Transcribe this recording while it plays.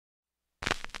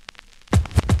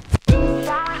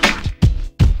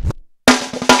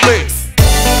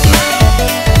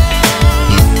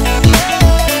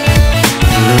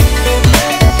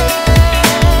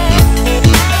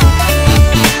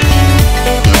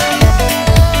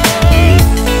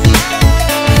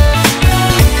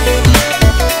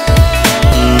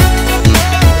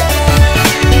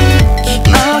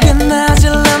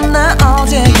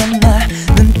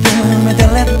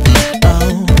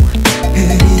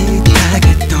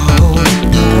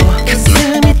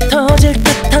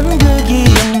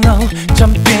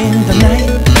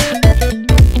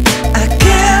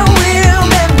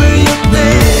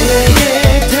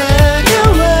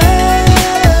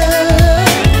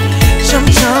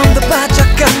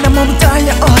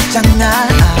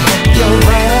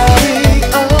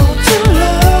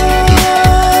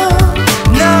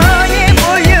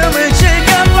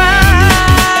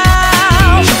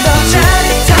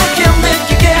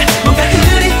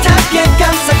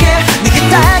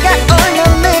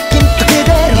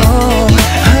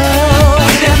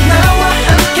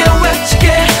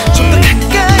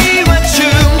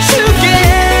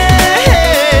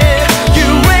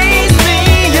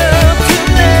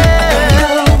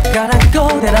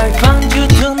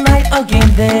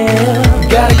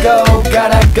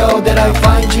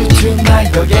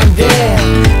again then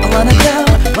I wanna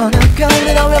go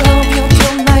that I will love you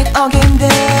tonight again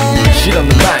then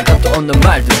실없는 말 답도 없는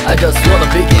말들 I just wanna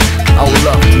begin I will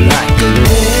love tonight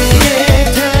내게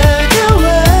다가와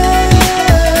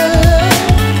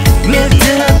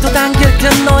밀듯 또 당길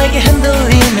듯 너에게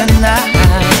흔들리면 나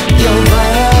Your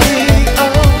body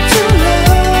all too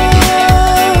low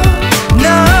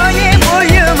너의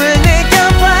볼륨을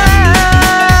느껴봐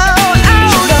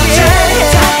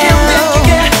차게 느끼게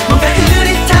뭔가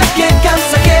흐릿하게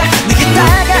감싸게 내게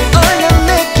다가오는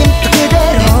느낌 또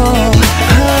그대로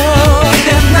그대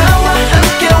나와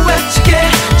함께 외치게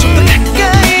좀 더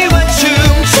가까이 와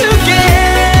춤추게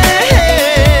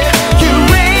You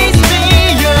raise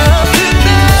me up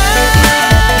tonight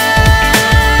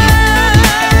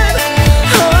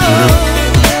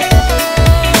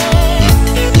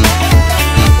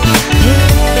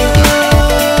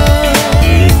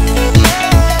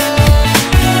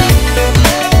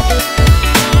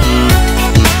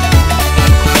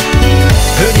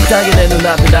흐릿하게 내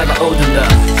눈앞에 다가오던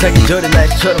너 자기 전에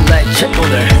날처럼 나의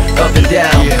채권을 Up and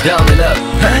down, down and up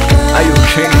Are you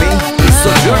kidding me? It's so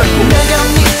beautiful 내가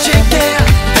미칠게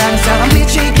다른 사람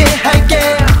미치게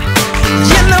할게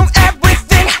You know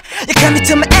everything You got me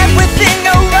to my everything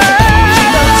alright